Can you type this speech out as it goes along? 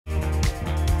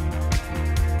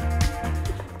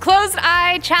Closed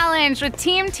eye challenge with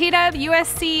TeamTW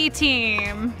USC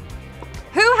team.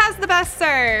 Who has the best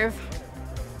serve?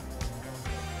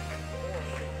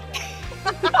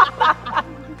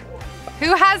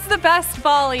 Who has the best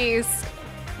volleys?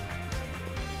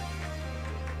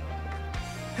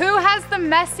 Who has the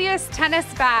messiest tennis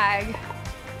bag?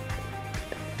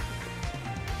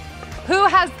 Who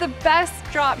has the best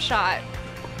drop shot?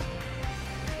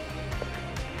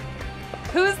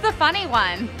 Who's the funny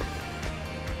one?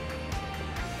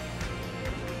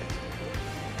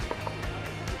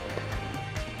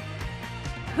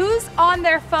 Who's on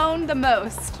their phone the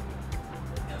most?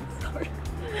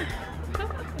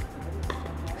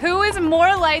 Who is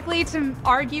more likely to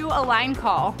argue a line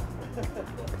call?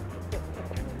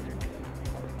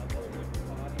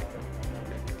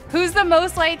 Who's the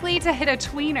most likely to hit a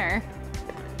tweener?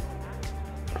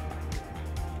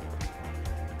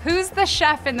 Who's the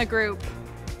chef in the group?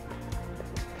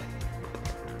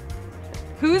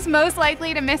 Who's most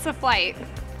likely to miss a flight?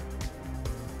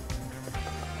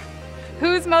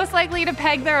 Who's most likely to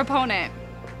peg their opponent?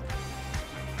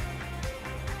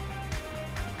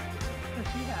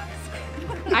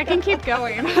 I can keep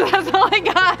going. That's all I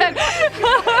got.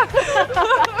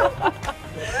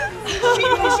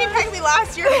 She pegged me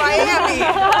last year in Miami.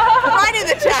 Right in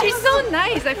the chest. She's so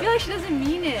nice. I feel like she doesn't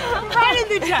mean it. Right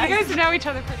in the chest. You guys know each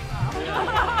other pretty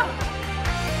well.